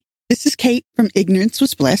This is Kate from Ignorance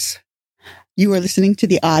Was Bliss. You are listening to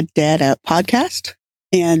the Odd Dad Out podcast,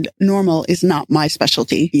 and normal is not my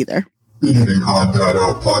specialty either. Beginning Odd Dad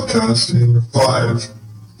Out podcast in 5,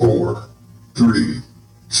 4, 3,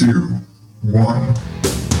 2, 1.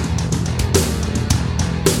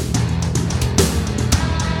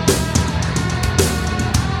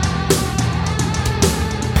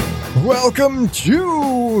 Welcome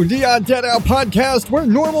to the Odd Dad Out podcast, where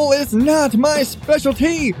normal is not my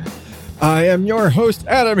specialty. I am your host,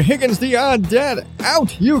 Adam Higgins, the Odd Dad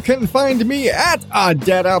Out. You can find me at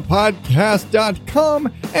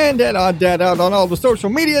oddadoutpodcast.com and at Odd Dad Out on all the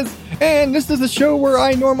social medias. And this is a show where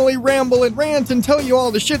I normally ramble and rant and tell you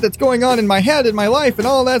all the shit that's going on in my head, in my life, and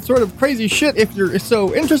all that sort of crazy shit. If you're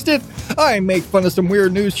so interested, I make fun of some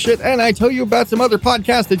weird news shit, and I tell you about some other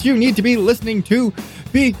podcasts that you need to be listening to,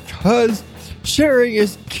 because sharing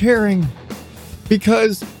is caring.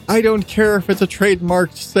 Because I don't care if it's a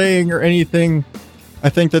trademarked saying or anything. I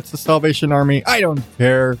think that's the Salvation Army. I don't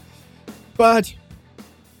care. But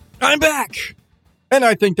I'm back. And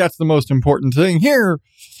I think that's the most important thing here.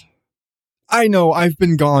 I know I've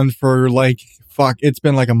been gone for it's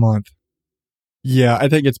been like a month. Yeah, I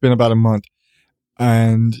think it's been about a month.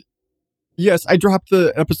 And yes, I dropped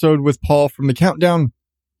the episode with Paul from the Countdown,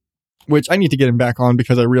 which I need to get him back on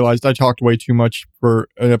because I realized I talked way too much for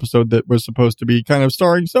an episode that was supposed to be kind of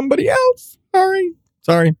starring somebody else.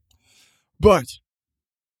 Sorry. But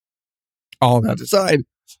all that aside,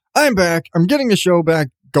 I'm back. I'm getting the show back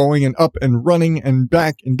going and up and running and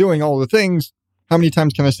back and doing all the things. How many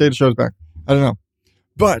times can I say the show's back? I don't know.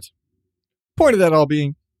 But point of that all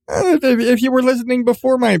being, if you were listening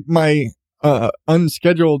before my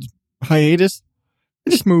unscheduled hiatus, I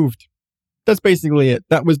just moved. That's basically it.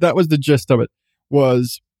 That was the gist of it,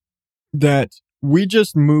 was that we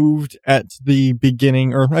just moved at the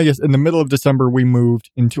beginning, or I guess in the middle of December, we moved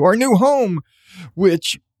into our new home,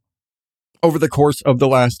 which over the course of the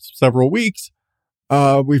last several weeks, we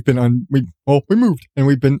moved and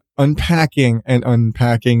we've been unpacking and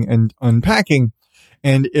unpacking and unpacking.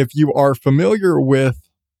 And if you are familiar with,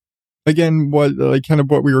 again, what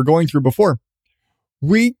we were going through before,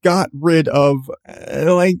 we got rid of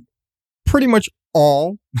pretty much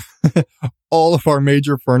all of our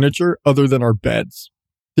major furniture other than our beds.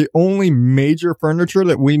 The only major furniture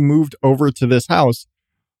that we moved over to this house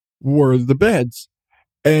were the beds.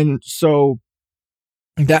 And so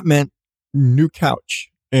that meant new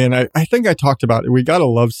couch. And I think I talked about it. We got a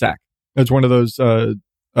love sack. It's one of those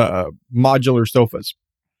modular sofas.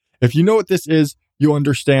 If you know what this is, you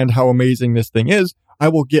understand how amazing this thing is. I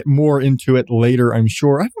will get more into it later, I'm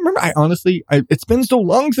sure. I don't remember. It's been so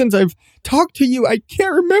long since I've talked to you. I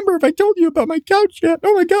can't remember if I told you about my couch yet.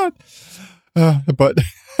 Oh my God.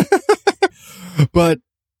 But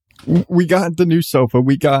we got the new sofa.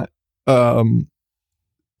 We got,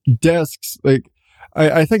 desks.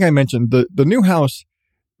 I think I mentioned the new house.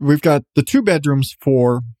 We've got the 2 bedrooms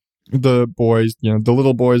for the boys, the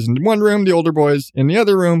little boys in one room, the older boys in the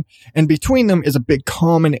other room. And between them is a big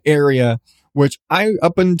common area, which I,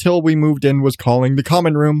 up until we moved in, was calling the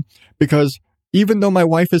common room, because even though my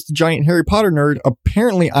wife is the giant Harry Potter nerd,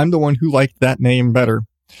 apparently I'm the one who liked that name better.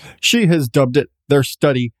 She has dubbed it their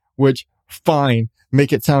study, which, fine,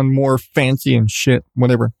 make it sound more fancy and shit,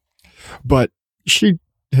 whatever. But she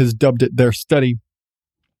has dubbed it their study.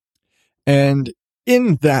 And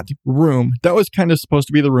in that room, that was kind of supposed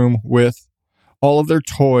to be the room with all of their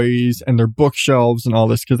toys and their bookshelves and all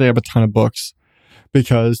this, because they have a ton of books.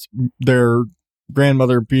 Because their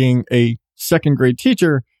grandmother, being a 2nd grade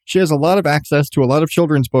teacher, she has a lot of access to a lot of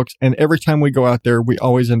children's books. And every time we go out there, we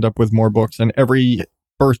always end up with more books. And every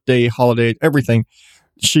birthday, holiday, everything,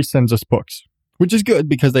 she sends us books, which is good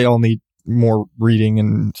because they all need more reading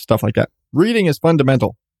and stuff like that. Reading is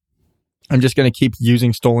fundamental. I'm just going to keep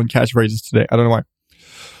using stolen catchphrases today. I don't know why.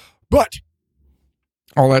 But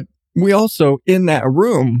all that, we also, in that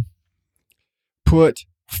room, put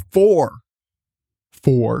four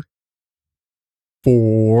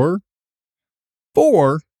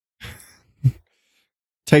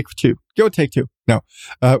take 2. Take 2. No,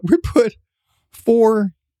 we put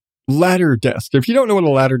 4 ladder desks. If you don't know what a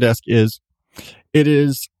ladder desk is, it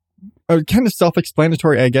is kind of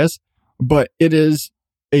self-explanatory, I guess, but it is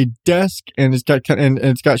a desk, and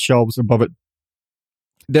it's got shelves above it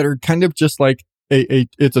that are kind of just like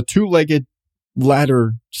it's a 2-legged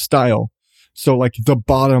ladder style. So like the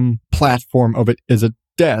bottom platform of it is a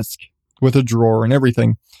desk with a drawer and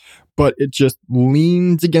everything, but it just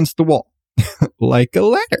leans against the wall like a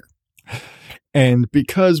ladder. And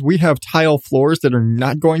because we have tile floors that are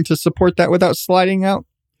not going to support that without sliding out,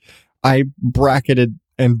 I bracketed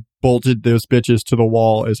and bolted those bitches to the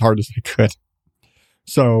wall as hard as I could.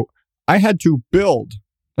 So I had to build,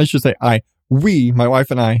 I should say my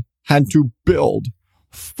wife and I had to build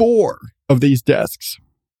 4 of these desks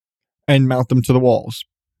and mount them to the walls.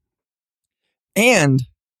 And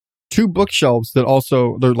 2 bookshelves that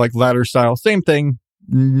also, they're like ladder style, same thing,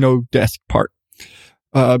 no desk part.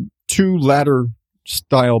 2 ladder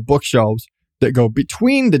style bookshelves that go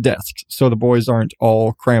between the desks so the boys aren't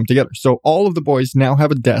all crammed together. So all of the boys now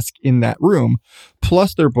have a desk in that room,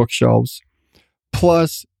 plus their bookshelves,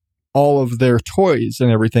 plus all of their toys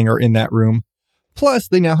and everything are in that room. Plus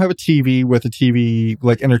they now have a TV with a TV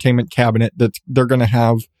like entertainment cabinet that they're going to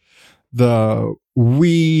have the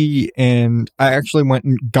Wii, and I actually went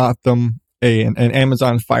and got them an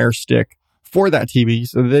Amazon Fire Stick for that TV,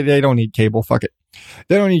 so they don't need cable. Fuck it.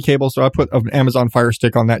 They don't need cable, so I put an Amazon Fire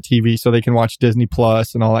Stick on that TV so they can watch Disney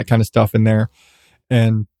Plus and all that kind of stuff in there.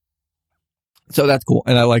 And so that's cool,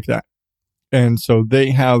 and I like that. And so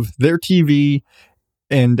they have their TV,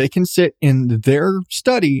 and they can sit in their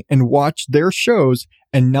study and watch their shows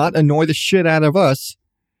and not annoy the shit out of us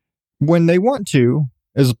when they want to,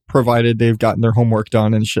 as provided they've gotten their homework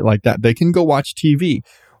done and shit like that. They can go watch TV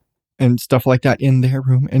and stuff like that in their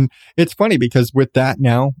room. And it's funny because with that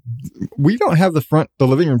now, we don't have the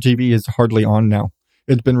living room TV is hardly on now.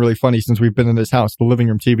 It's been really funny since we've been in this house. The living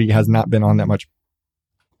room TV has not been on that much.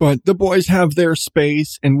 But the boys have their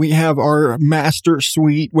space, and we have our master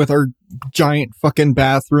suite with our giant fucking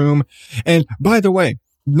bathroom. And by the way,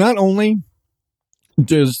 not only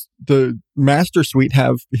does the master suite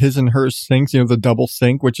have his and her sinks, the double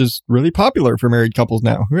sink, which is really popular for married couples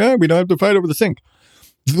now. Yeah, we don't have to fight over the sink.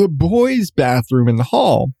 The boys' bathroom in the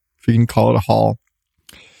hall, if you can call it a hall,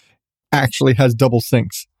 actually has double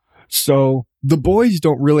sinks. So the boys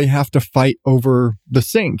don't really have to fight over the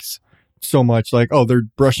sinks so much, like, oh, they're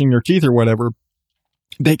brushing their teeth or whatever.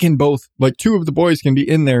 They can both, like 2 of the boys can be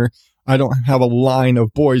in there. I don't have a line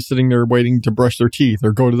of boys sitting there waiting to brush their teeth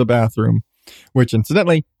or go to the bathroom, which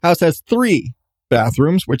incidentally, house has 3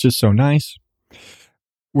 bathrooms, which is so nice.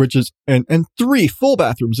 Which is, and 3 full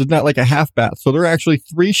bathrooms. It's not like a half bath. So there are actually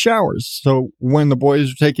 3 showers. So when the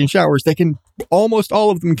boys are taking showers, almost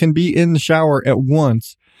all of them can be in the shower at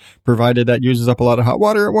once, provided that uses up a lot of hot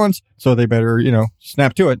water at once. So they better,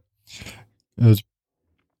 snap to it. As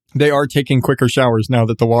they are taking quicker showers now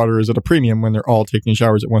that the water is at a premium when they're all taking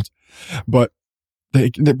showers at once. But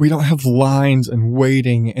we don't have lines and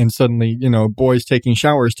waiting, and suddenly, boys taking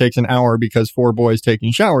showers takes an hour because 4 boys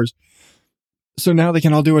taking showers. So now they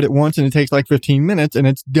can all do it at once, and it takes like 15 minutes, and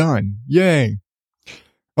it's done. Yay.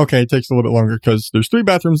 Okay, it takes a little bit longer because there's 3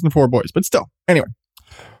 bathrooms and 4 boys, but still. Anyway.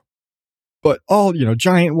 But all,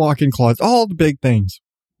 giant walk-in closets, all the big things,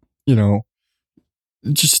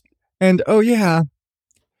 and oh yeah,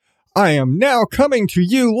 I am now coming to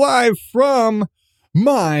you live from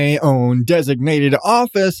my own designated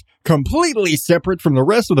office, completely separate from the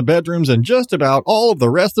rest of the bedrooms and just about all of the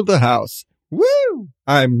rest of the house. Woo!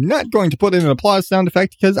 I'm not going to put in an applause sound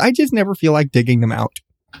effect because I just never feel like digging them out.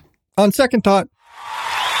 On second thought,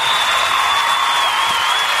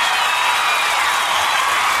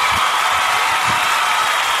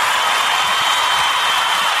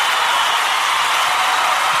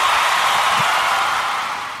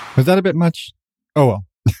 was that a bit much? Oh well.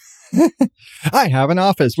 I have an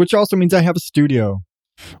office, which also means I have a studio,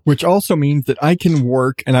 which also means that I can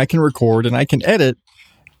work and I can record and I can edit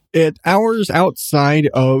at hours outside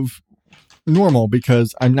of normal,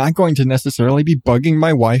 because I'm not going to necessarily be bugging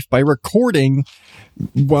my wife by recording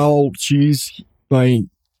while she's like,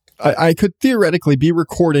 I could theoretically be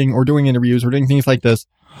recording or doing interviews or doing things like this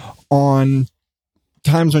on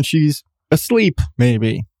times when she's asleep,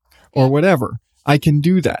 maybe, or whatever. I can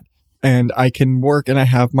do that. And I can work, and I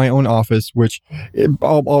have my own office, which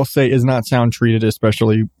I'll say is not sound treated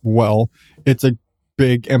especially well. It's a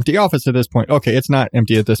big empty office at this point. Okay, it's not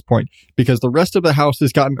empty at this point because the rest of the house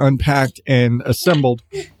has gotten unpacked and assembled.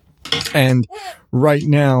 And right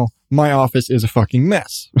now, my office is a fucking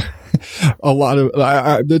mess. A lot of,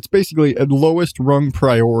 it's basically a lowest rung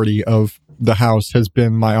priority of the house has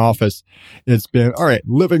been my office. It's been, all right,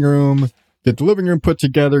 living room, get the living room put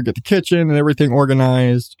together, get the kitchen and everything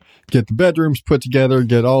organized, get the bedrooms put together,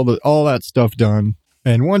 get all that stuff done.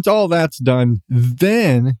 And once all that's done,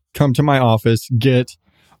 then come to my office, get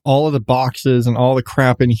all of the boxes and all the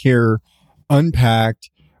crap in here unpacked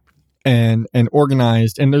and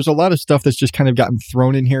organized. And there's a lot of stuff that's just kind of gotten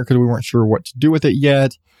thrown in here because we weren't sure what to do with it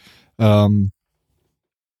yet. But,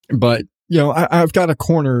 I've got a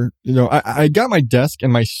corner, I got my desk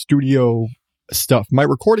and my studio stuff. My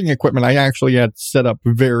recording equipment, I actually had set up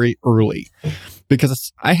very early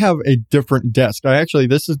because I have a different desk.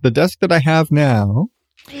 This is the desk that I have now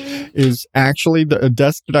is actually a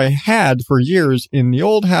desk that I had for years in the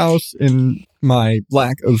old house in my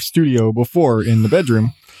lack of studio before in the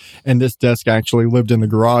bedroom. And this desk actually lived in the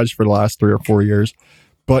garage for the last 3 or 4 years,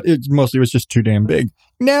 but it mostly was just too damn big.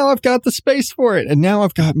 Now I've got the space for it. And now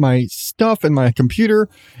I've got my stuff and my computer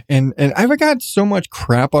and I've got so much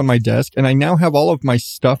crap on my desk. And I now have all of my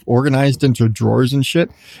stuff organized into drawers and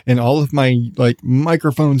shit. And all of my like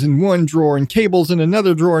microphones in one drawer and cables in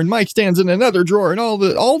another drawer and mic stands in another drawer. And all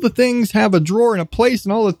the things have a drawer and a place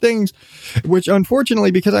and all the things, which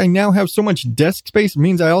unfortunately, because I now have so much desk space,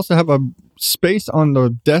 means I also have a space on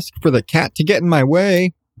the desk for the cat to get in my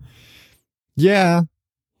way. Yeah.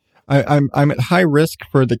 I'm at high risk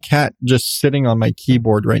for the cat just sitting on my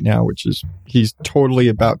keyboard right now, which is he's totally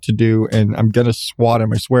about to do, and I'm gonna swat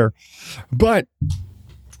him, I swear. But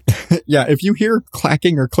yeah, if you hear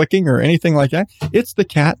clacking or clicking or anything like that, it's the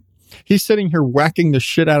cat. He's sitting here whacking the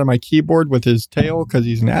shit out of my keyboard with his tail because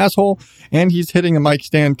he's an asshole, and he's hitting the mic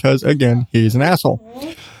stand because, again, he's an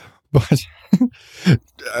asshole. But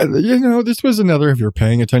this was another, if you're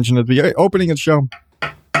paying attention at the opening of the show,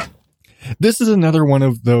 this is another one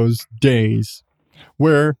of those days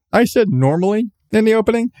where I said normally in the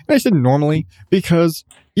opening. And I said normally because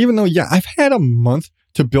even though, I've had a month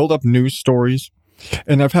to build up news stories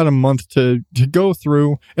and I've had a month to go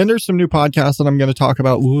through, and there's some new podcasts that I'm going to talk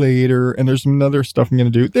about later. And there's some other stuff I'm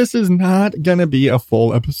going to do. This is not going to be a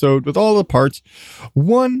full episode with all the parts.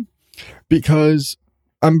 One, because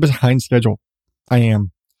I'm behind schedule. I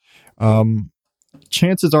am.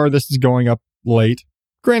 Chances are this is going up late.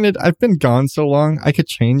 Granted, I've been gone so long, I could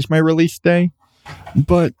change my release day,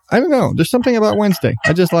 but I don't know. There's something about Wednesday.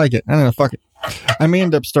 I just like it. I don't know. Fuck it. I may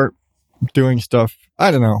end up start doing stuff.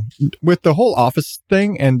 I don't know. With the whole office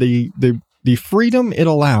thing and the freedom it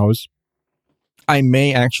allows, I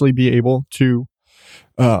may actually be able to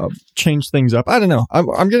change things up. I don't know. I'm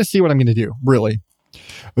going to see what I'm going to do, really.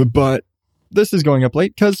 But this is going up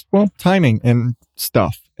late because, well, timing and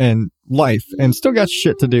stuff and life, and still got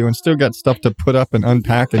shit to do and still got stuff to put up and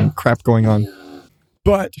unpack and crap going on.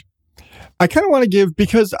 But I kind of want to give,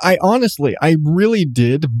 because I really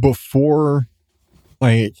did before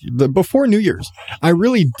New Year's. I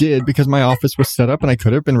really did, because my office was set up and I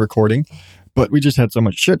could have been recording, but we just had so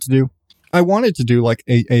much shit to do. I wanted to do like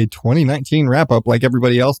a 2019 wrap up like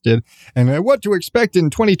everybody else did, and what to expect in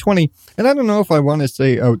 2020. And I don't know if I want to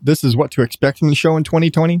say, oh, this is what to expect from the show in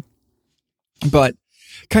 2020, but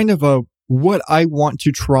kind of what I want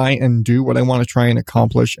to try and do, what I want to try and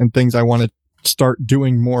accomplish, and things I want to start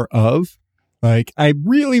doing more of. Like, I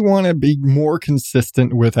really want to be more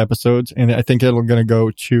consistent with episodes, and I think it'll going to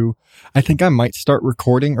go to, I think I might start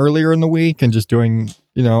recording earlier in the week and just doing,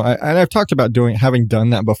 and I've talked about having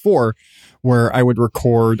done that before, where I would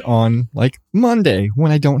record on like Monday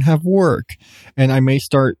when I don't have work, and I may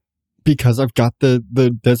start, because I've got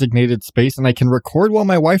the designated space, and I can record while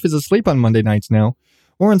my wife is asleep on Monday nights now,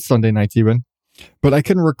 or on Sunday nights even, but I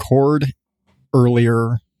can record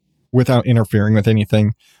earlier without interfering with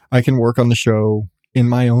anything. I can work on the show in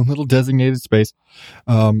my own little designated space.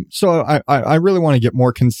 So I really want to get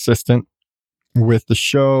more consistent with the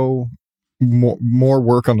show. More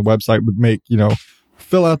work on the website would make,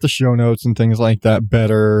 fill out the show notes and things like that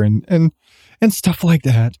better and stuff like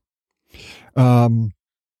that. I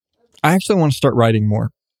actually want to start writing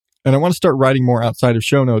more, and I want to start writing more outside of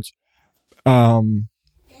show notes.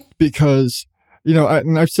 Because,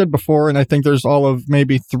 and I've said before, and I think there's all of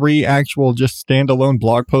maybe 3 actual just standalone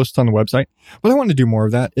blog posts on the website, but I want to do more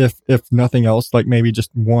of that. If nothing else, like maybe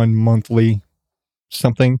just 1 monthly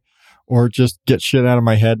something, or just get shit out of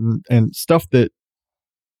my head and stuff that,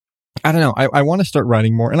 I don't know. I want to start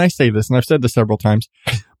writing more. And I say this, and I've said this several times,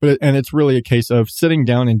 and it's really a case of sitting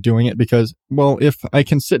down and doing it, because, well, if I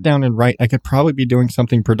can sit down and write, I could probably be doing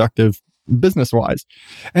something productive business wise.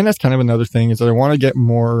 And that's kind of another thing, is that I want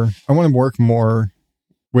to work more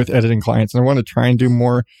with editing clients, and I want to try and do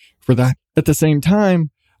more for that. At the same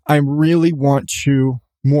time, I really want to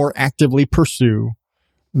more actively pursue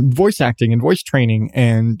voice acting and voice training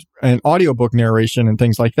and audiobook narration and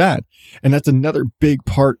things like that. And that's another big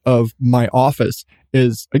part of my office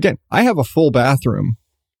is, again, I have a full bathroom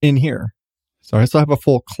in here. So I still have a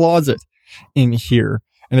full closet in here.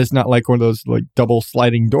 And it's not like one of those like double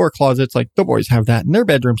sliding door closets like the boys have that in their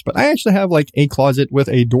bedrooms. But I actually have like a closet with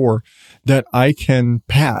a door that I can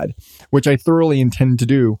pad, which I thoroughly intend to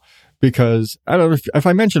do, because I don't know if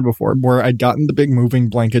I mentioned before, where I'd gotten the big moving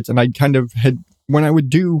blankets, and I kind of had, when I would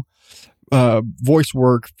do voice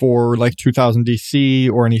work for like 2000 DC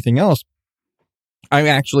or anything else, I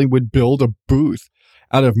actually would build a booth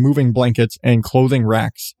out of moving blankets and clothing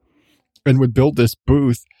racks and would build this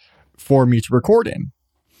booth for me to record in.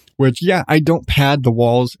 Which, yeah, I don't pad the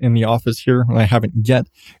walls in the office here, and I haven't yet.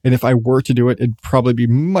 And if I were to do it, it'd probably be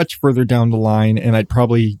much further down the line, and I'd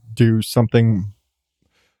probably do something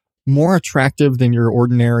more attractive than your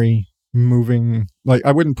ordinary moving. Like,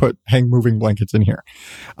 I wouldn't hang moving blankets in here.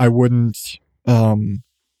 I wouldn't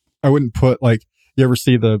put, like, you ever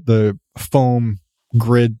see the foam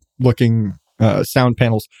grid looking sound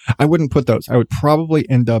panels? I wouldn't put those. I would probably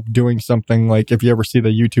end up doing something like, if you ever see the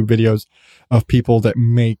YouTube videos of people that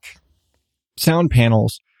make sound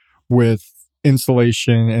panels with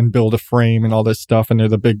insulation and build a frame and all this stuff, and they're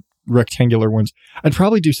the big rectangular ones, I'd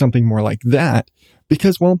probably do something more like that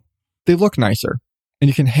because, well, they look nicer, and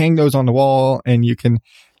you can hang those on the wall, and you can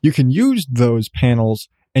use those panels,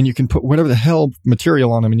 and you can put whatever the hell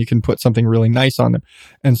material on them, and you can put something really nice on them.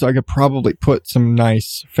 And so I could probably put some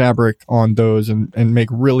nice fabric on those and make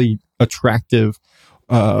really attractive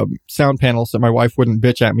sound panels that my wife wouldn't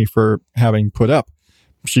bitch at me for having put up.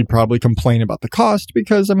 She'd probably complain about the cost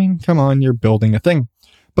because, I mean, come on, you're building a thing.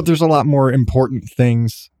 But there's a lot more important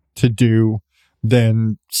things to do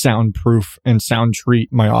than soundproof and sound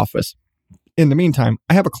treat my office. In the meantime,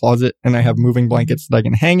 I have a closet, and I have moving blankets that I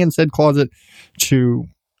can hang in said closet to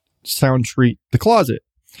sound treat the closet.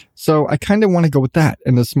 So I kind of want to go with that,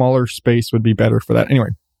 and the smaller space would be better for that. Anyway,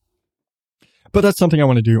 but that's something I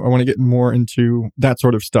want to do. I want to get more into that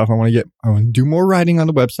sort of stuff. I want to do more writing on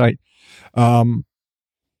the website.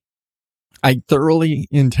 I thoroughly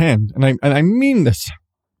intend, and I mean this,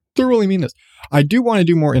 thoroughly mean this. I do want to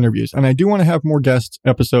do more interviews, and I do want to have more guest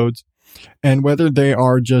episodes. And whether they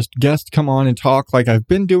are just guests come on and talk like I've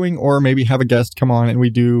been doing, or maybe have a guest come on and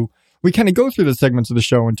we kind of go through the segments of the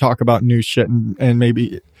show and talk about new shit. And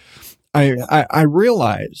maybe I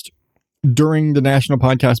realized during the National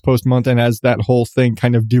Podcast Post month, and as that whole thing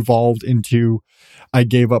kind of devolved into, I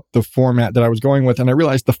gave up the format that I was going with, and I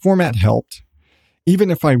realized the format helped.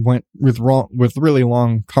 Even if I went with really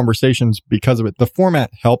long conversations because of it, the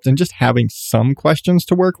format helped, and just having some questions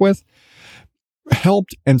to work with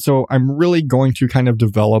helped. And so I'm really going to kind of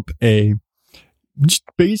develop just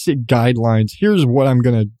basic guidelines. Here's what I'm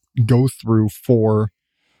going to go through for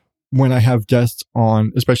when I have guests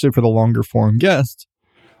on, especially for the longer form guests,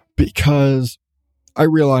 because I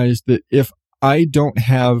realized that if I don't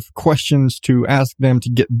have questions to ask them to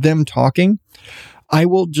get them talking, I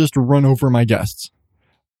will just run over my guests.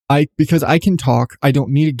 Because I can talk, I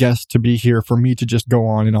don't need a guest to be here for me to just go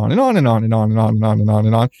on and on and on and on and on and on and on and on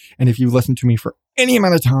and on. And if you listen to me for any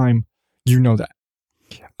amount of time, you know that.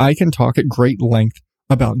 I can talk at great length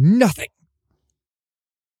about nothing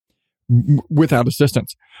without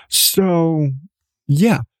assistance. So,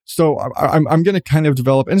 yeah. So I'm going to kind of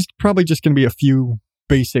develop, and it's probably just going to be a few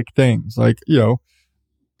basic things, like, you know,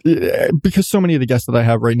 because so many of the guests that I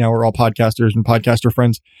have right now are all podcasters and podcaster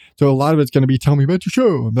friends. So a lot of it's going to be, tell me about your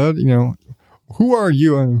show, about, you know, who are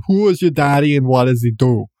you and who is your daddy and what does he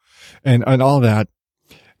do, and all that.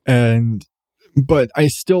 But I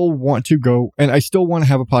still want to go, and I still want to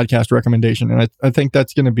have a podcast recommendation. And I think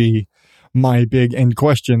that's going to be my big end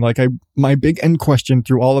question. Like my big end question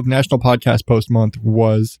through all of National Podcast Post month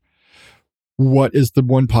was, what is the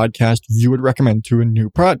one podcast you would recommend to a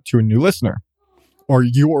new listener? Or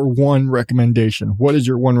your one recommendation? What is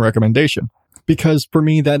your one recommendation? Because for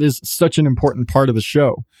me, that is such an important part of the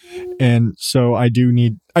show. And so I do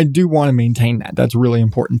want to maintain that. That's really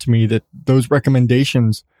important to me, that those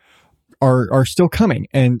recommendations are still coming.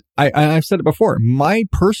 And I've said it before, my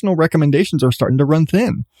personal recommendations are starting to run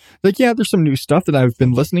thin. Like, yeah, there's some new stuff that I've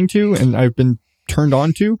been listening to and I've been turned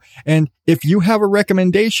on to. And if you have a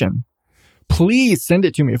recommendation, please send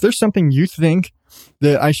it to me. If there's something you think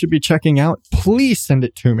that I should be checking out, please send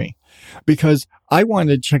it to me, because I want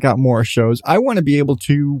to check out more shows. I want to be able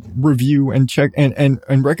to review and check and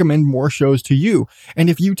recommend more shows to you. And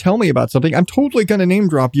if you tell me about something, I'm totally going to name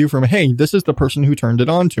drop you from, hey, this is the person who turned it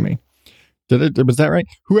on to me. Was that right?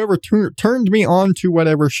 Whoever turned me on to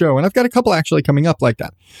whatever show. And I've got a couple actually coming up like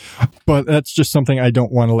that. But that's just something I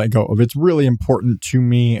don't want to let go of. It's really important to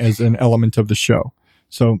me as an element of the show.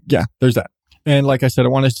 So yeah, there's that. And like I said, I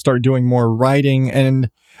want to start doing more writing,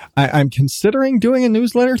 and I'm considering doing a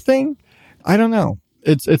newsletter thing. I don't know.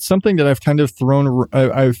 It's something that I've kind of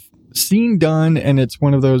I've seen done, and it's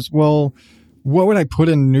one of those, well, what would I put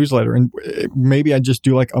in a newsletter? And maybe I just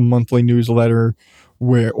do like a monthly newsletter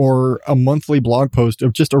or a monthly blog post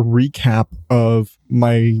of just a recap of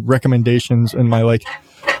my recommendations and my like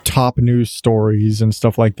top news stories and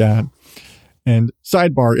stuff like that. And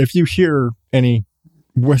sidebar, if you hear any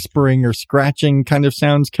whispering or scratching kind of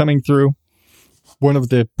sounds coming through, one of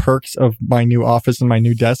the perks of my new office and my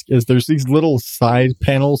new desk is there's these little side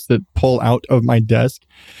panels that pull out of my desk.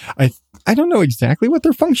 I don't know exactly what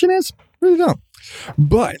their function is. Really don't.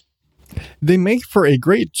 But they make for a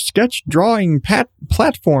great sketch drawing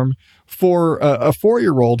platform for a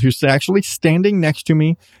 4-year-old who's actually standing next to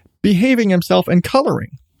me, behaving himself and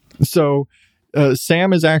coloring. So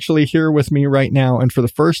Sam is actually here with me right now. And for the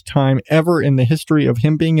first time ever in the history of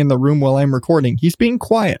him being in the room while I'm recording, he's being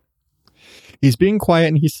quiet. He's being quiet,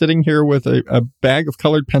 and he's sitting here with a bag of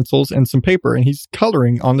colored pencils and some paper, and he's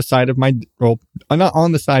coloring on the side of my, well, not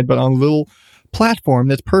on the side, but on a little platform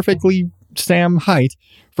that's perfectly Sam height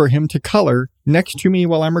for him to color next to me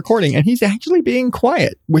while I'm recording. And he's actually being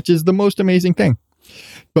quiet, which is the most amazing thing.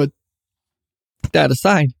 But that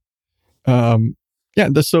aside, so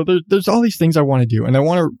there's all these things I want to do, and I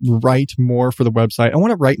want to write more for the website. I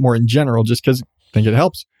want to write more in general just because I think it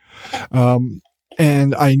helps.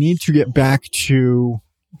 And I need to get back to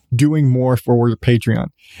doing more for the Patreon.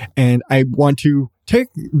 And I want to take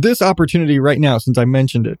this opportunity right now, since I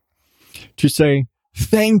mentioned it, to say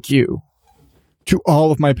thank you to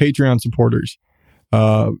all of my Patreon supporters.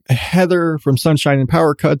 Heather from Sunshine and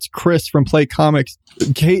Power Cuts, Chris from Play Comics,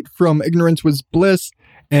 Kate from Ignorance Was Bliss,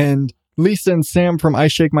 and Lisa and Sam from I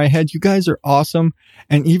Shake My Head. You guys are awesome.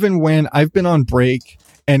 And even when I've been on break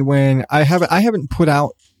and when I haven't put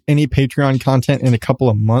out any Patreon content in a couple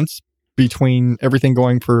of months between everything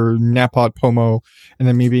going for Napod Pomo and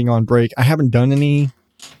then me being on break, I haven't done any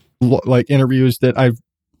interviews that I've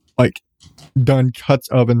done cuts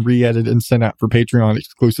of and re-edited and sent out for Patreon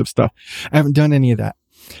exclusive stuff. I haven't done any of that.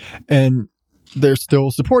 And they're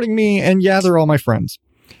still supporting me. And yeah, they're all my friends.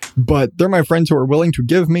 But they're my friends who are willing to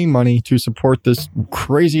give me money to support this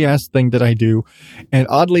crazy ass thing that I do. And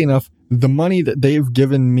oddly enough, the money that they've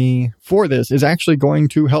given me for this is actually going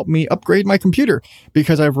to help me upgrade my computer,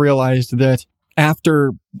 because I've realized that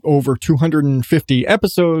after over 250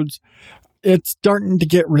 episodes, it's starting to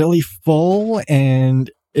get really full,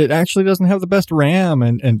 and it actually doesn't have the best RAM.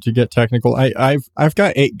 And to get technical, I've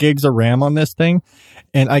got 8 gigs of RAM on this thing,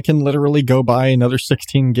 and I can literally go buy another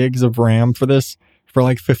 16 gigs of RAM for this for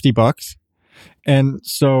like $50. And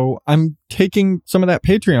so I'm taking some of that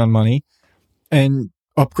Patreon money and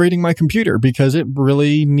upgrading my computer, because it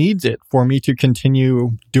really needs it for me to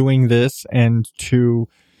continue doing this and to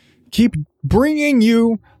keep bringing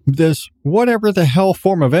you this whatever the hell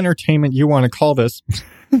form of entertainment you want to call this.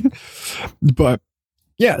 But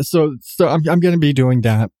yeah, so I'm going to be doing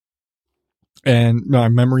that, and my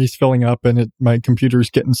memory's filling up, and my computer's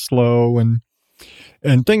getting slow and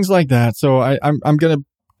things like that. So I'm going to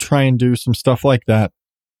try and do some stuff like that.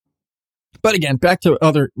 But again, back to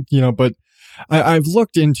other, but I've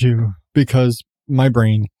looked into, because my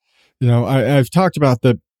brain, I've talked about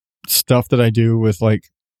the stuff that I do with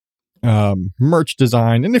merch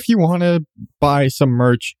design. And if you want to buy some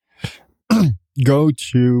merch, go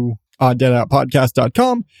to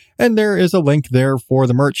odddeadoutpodcast.com, and there is a link there for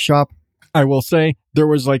the merch shop. I will say there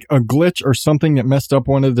was a glitch or something that messed up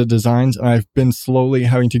one of the designs, and I've been slowly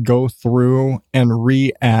having to go through and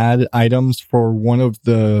re-add items for one of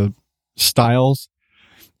the styles.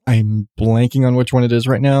 I'm blanking on which one it is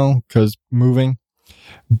right now because moving,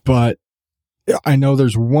 but I know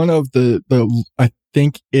there's one of the I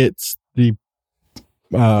think it's the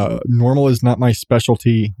normal is not my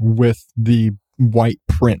specialty with the white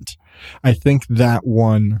print. I think that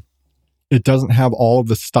one, it doesn't have all of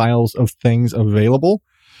the styles of things available.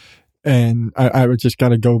 And I would just got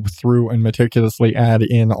to go through and meticulously add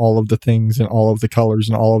in all of the things and all of the colors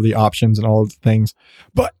and all of the options and all of the things.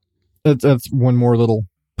 But that's one more little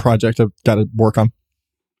project I've got to work on.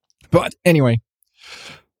 But anyway,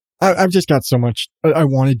 I've just got so much I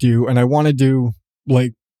want to do. And I want to do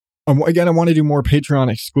I want to do more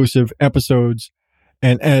Patreon exclusive episodes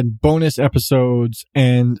and add bonus episodes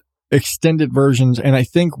and extended versions. And I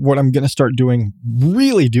think what I'm going to start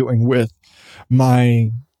really doing with my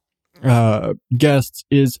guests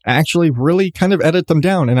is actually really kind of edit them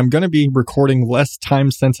down. And I'm going to be recording less time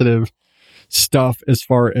sensitive stuff as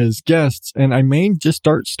far as guests. And I may just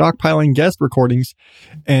start stockpiling guest recordings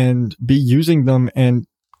and be using them and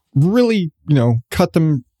really, cut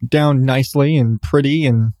them down nicely and pretty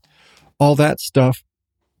and all that stuff,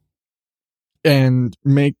 and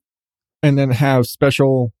then have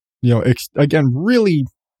special, again, really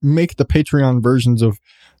make the Patreon versions of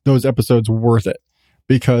those episodes worth it,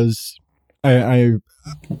 because I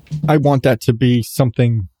want that to be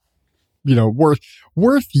something,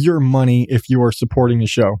 worth your money if you are supporting the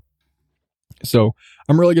show. So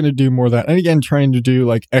I'm really going to do more of that. And again, trying to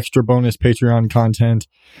do extra bonus Patreon content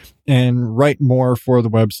and write more for the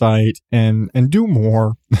website and do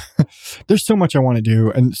more. There's so much I want to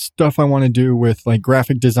do and stuff I want to do with like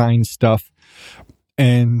graphic design stuff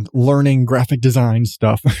and learning graphic design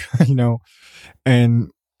stuff, and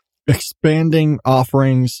expanding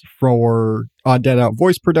offerings for Odd Dad Out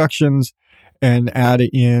voice productions and add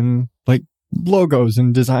in like logos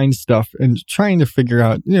and design stuff and trying to figure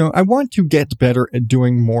out, I want to get better at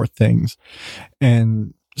doing more things.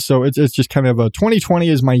 And so it's just kind of 2020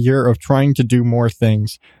 is my year of trying to do more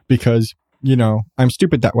things because, I'm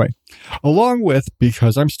stupid that way. Along with,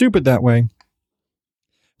 because I'm stupid that way,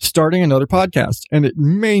 starting another podcast. And it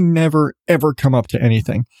may never, ever come up to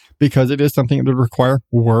anything because it is something that would require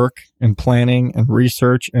work and planning and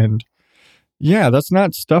research. And yeah, that's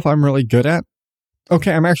not stuff I'm really good at.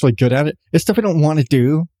 Okay, I'm actually good at it. It's stuff I don't want to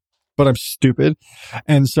do, but I'm stupid.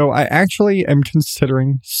 And so I actually am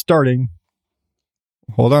considering starting.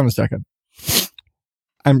 Hold on a second.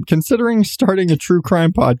 I'm considering starting a true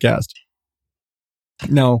crime podcast.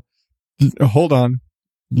 Now, hold on.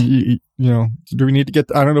 Do we need to get,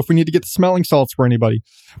 I don't know if we need to get the smelling salts for anybody.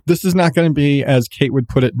 This is not going to be, as Kate would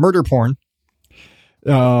put it, murder porn.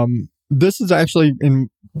 This is actually going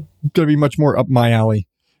to be much more up my alley.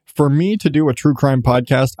 For me to do a true crime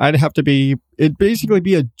podcast, it'd basically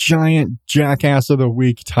be a giant jackass of the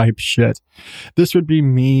week type shit. This would be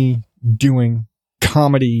me doing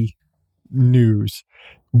comedy news,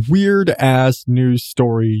 weird ass news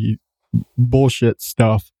story bullshit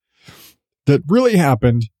stuff that really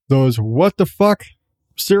happened. Those what the fuck,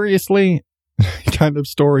 seriously kind of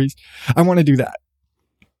stories. I want to do that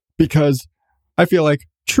because I feel like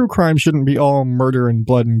true crime shouldn't be all murder and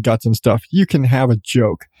blood and guts and stuff. You can have a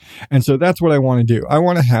joke. And so that's what I want to do. I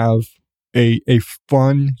want to have a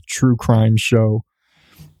fun true crime show.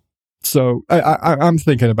 So I'm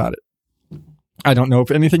thinking about it. I don't know if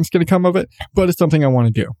anything's going to come of it, but it's something I want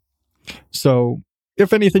to do. So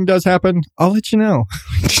if anything does happen, I'll let you know.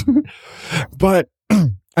 But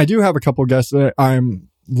I do have a couple guests that I'm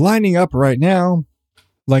lining up right now.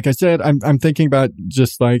 Like I said, I'm thinking about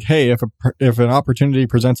just like, hey, if an opportunity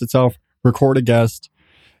presents itself, record a guest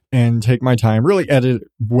and take my time, really edit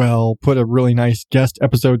well, put a really nice guest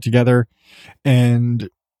episode together and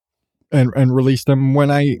release them when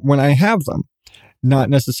I have them.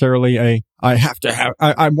 Not necessarily I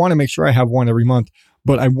want to make sure I have one every month,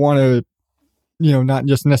 but I want to, not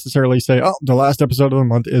just necessarily say, oh, the last episode of the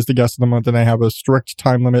month is the guest of the month and I have a strict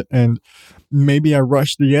time limit and maybe I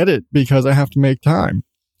rush the edit because I have to make time.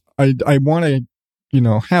 I want to,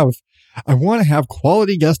 I want to have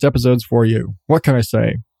quality guest episodes for you. What can I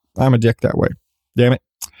say? I'm a dick that way. Damn it.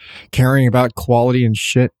 Caring about quality and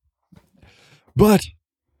shit. But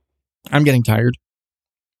I'm getting tired.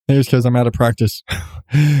 Maybe it's because I'm out of practice.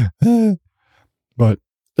 But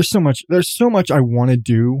there's so much I want to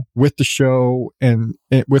do with the show and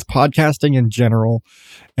with podcasting in general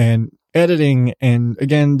and editing and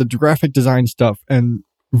again, the graphic design stuff and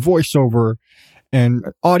voiceover and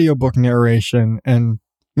audiobook narration. And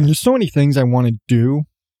there's so many things I want to do.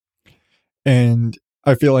 And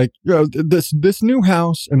I feel like, this new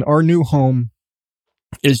house and our new home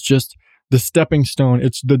is just the stepping stone.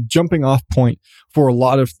 It's the jumping off point for a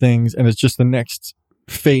lot of things. And it's just the next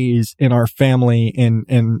phase in our family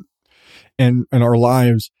and our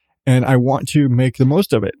lives. And I want to make the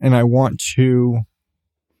most of it. And I want to,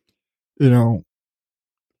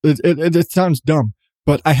 it sounds dumb,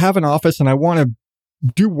 but I have an office and I want to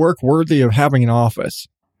do work worthy of having an office.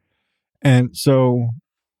 And so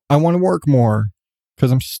I want to work more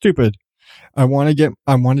because I'm stupid. I want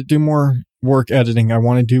to do more work editing. I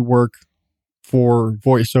want to do work for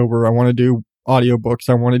voiceover. I want to do audiobooks.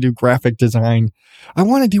 I want to do graphic design. I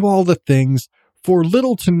want to do all the things for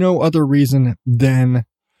little to no other reason than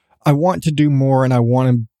I want to do more and I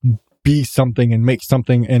want to be something and make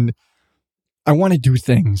something and I want to do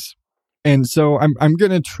things. And so I'm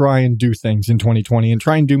going to try and do things in 2020 and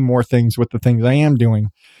try and do more things with the things I am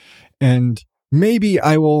doing. And maybe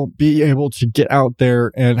I will be able to get out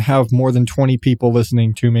there and have more than 20 people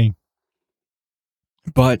listening to me.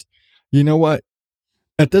 But you know what?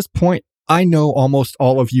 At this point, I know almost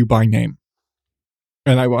all of you by name.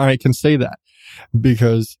 And I can say that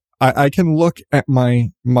because I can look at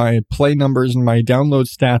my play numbers and my download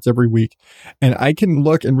stats every week. And I can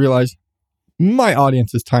look and realize my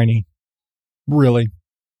audience is tiny. Really.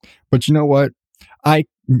 But you know what? I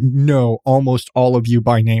know almost all of you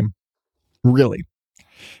by name. Really.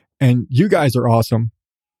 And you guys are awesome.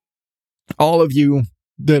 All of you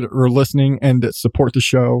that are listening and that support the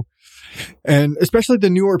show. And especially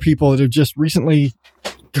the newer people that have just recently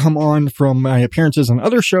come on from my appearances on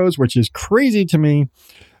other shows, which is crazy to me.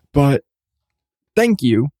 But thank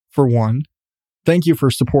you. for one. Thank you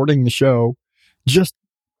for supporting the show, just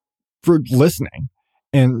for listening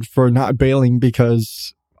and for not bailing,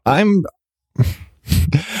 because I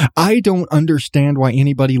don't understand why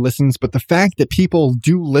anybody listens, but the fact that people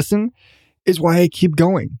do listen is why I keep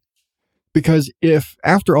going. Because if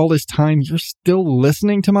after all this time you're still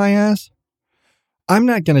listening to my ass, I'm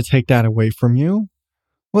not going to take that away from you.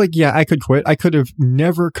 Like, yeah, I could quit. I could have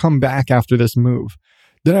never come back after this move.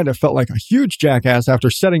 Then I'd have felt like a huge jackass after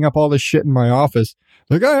setting up all this shit in my office.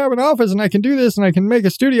 Like, I have an office and I can do this and I can make a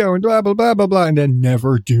studio and blah, blah, blah, blah, blah, and then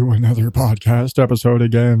never do another podcast episode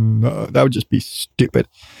again. That would just be stupid.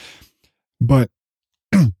 But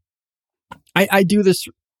I do this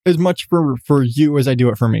as much for you as I do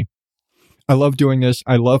it for me. I love doing this.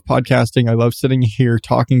 I love podcasting. I love sitting here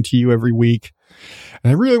talking to you every week.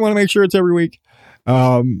 And I really want to make sure it's every week.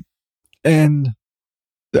 And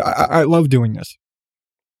I love doing this.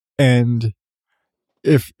 And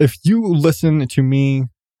if you listen to me,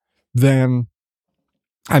 then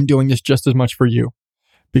I'm doing this just as much for you.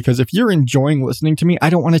 Because if you're enjoying listening to me, I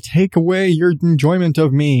don't want to take away your enjoyment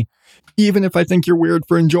of me, even if I think you're weird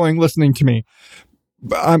for enjoying listening to me.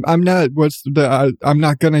 I'm not I'm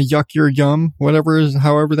not gonna yuck your yum,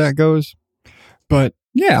 however that goes. But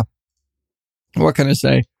yeah, what can I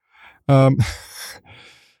say?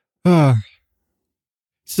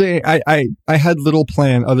 Say I had little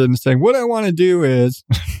plan other than saying what I want to do is,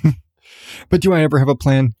 but do I ever have a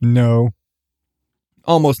plan? No,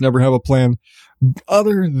 almost never have a plan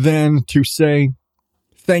other than to say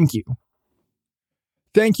thank you.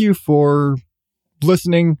 Thank you for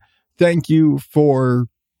listening. Thank you for,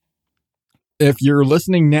 if you're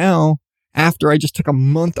listening now after I just took a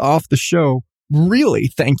month off the show, really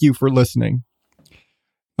thank you for listening.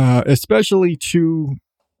 Especially to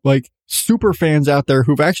like super fans out there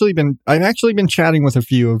I've actually been chatting with a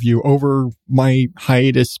few of you over my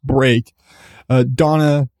hiatus break.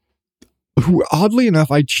 Donna, who oddly enough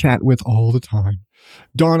I chat with all the time.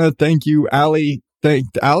 Donna, thank you. Allie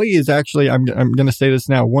is actually, I'm going to say this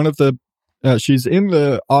now, one of the, she's in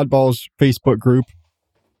the Oddballs Facebook group.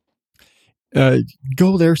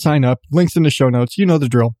 Go there, sign up. Links in the show notes. You know the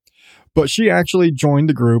drill. But she actually joined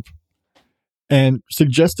the group and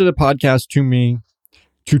suggested a podcast to me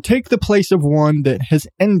to take the place of one that has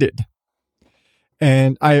ended.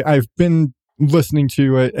 And I've been listening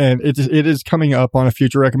to it, and it is coming up on a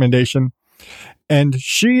future recommendation. And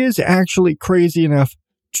she is actually crazy enough.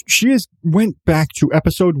 She has went back to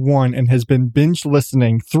episode 1 and has been binge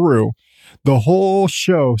listening through the whole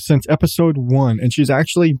show since episode 1. And she's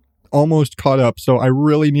actually almost caught up. So I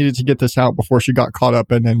really needed to get this out before she got caught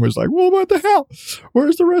up and then was like, well, what the hell?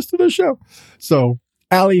 Where's the rest of the show? So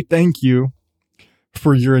Allie, thank you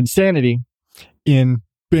for your insanity in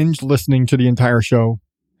binge listening to the entire show.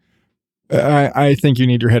 I think you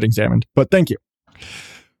need your head examined, but thank you.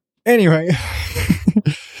 Anyway,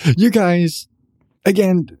 you guys,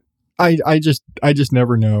 again, I just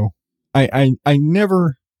never know. I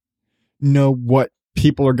never know what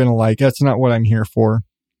people are going to like. That's not what I'm here for.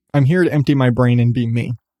 I'm here to empty my brain and be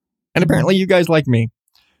me. And apparently you guys like me.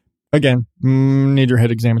 Again, need your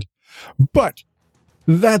head examined. But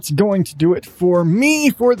that's going to do it for me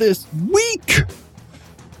for this week.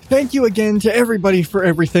 Thank you again to everybody for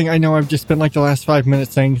everything. I know I've just spent like the last 5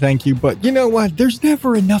 minutes saying thank you, but you know what? There's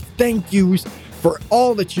never enough thank yous for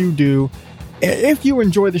all that you do. If you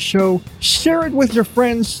enjoy the show, share it with your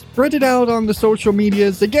friends, spread it out on the social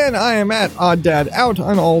medias. Again, I am at OddDadOut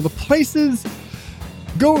on all the places.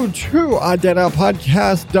 Go to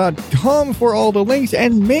OddDadOutPodcast.com for all the links,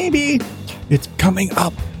 and maybe it's coming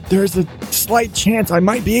up. There's a slight chance I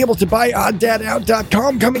might be able to buy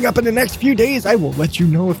OddDadOut.com coming up in the next few days. I will let you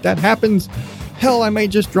know if that happens. Hell, I may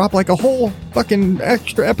just drop like a whole fucking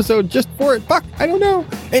extra episode just for it. Fuck, I don't know.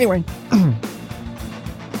 Anyway,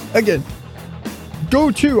 again,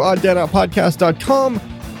 go to OddDadOutPodcast.com.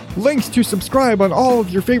 Links to subscribe on all of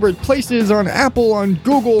your favorite places, on Apple, on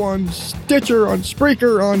Google, on Stitcher, on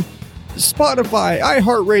Spreaker, on Spotify,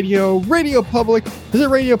 iHeartRadio, Radio Public. Is it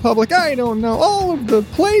Radio Public? I don't know. All of the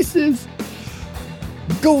places.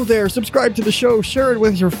 Go there, subscribe to the show, share it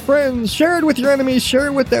with your friends, share it with your enemies, share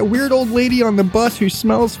it with that weird old lady on the bus who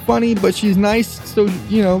smells funny, but she's nice. So,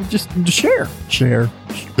 you know, just share.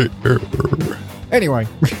 Anyway.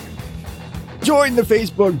 Join the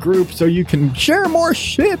Facebook group so you can share more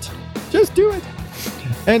shit. Just do it.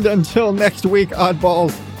 And until next week,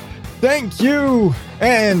 oddballs, thank you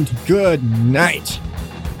and good night.